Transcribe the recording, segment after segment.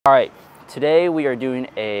All right, today we are doing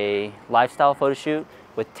a lifestyle photo shoot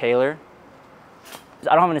with Taylor.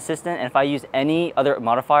 I don't have an assistant, and if I use any other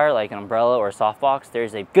modifier like an umbrella or a softbox,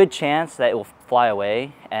 there's a good chance that it will fly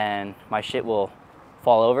away and my shit will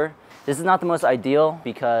fall over. This is not the most ideal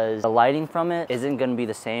because the lighting from it isn't gonna be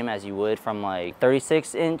the same as you would from like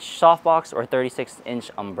 36-inch softbox or 36-inch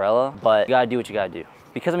umbrella, but you gotta do what you gotta do.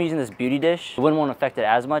 Because I'm using this beauty dish, it wouldn't affect it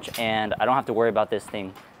as much, and I don't have to worry about this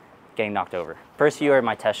thing getting knocked over. First few are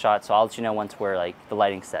my test shots, so I'll let you know once we're like the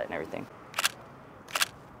lighting's set and everything.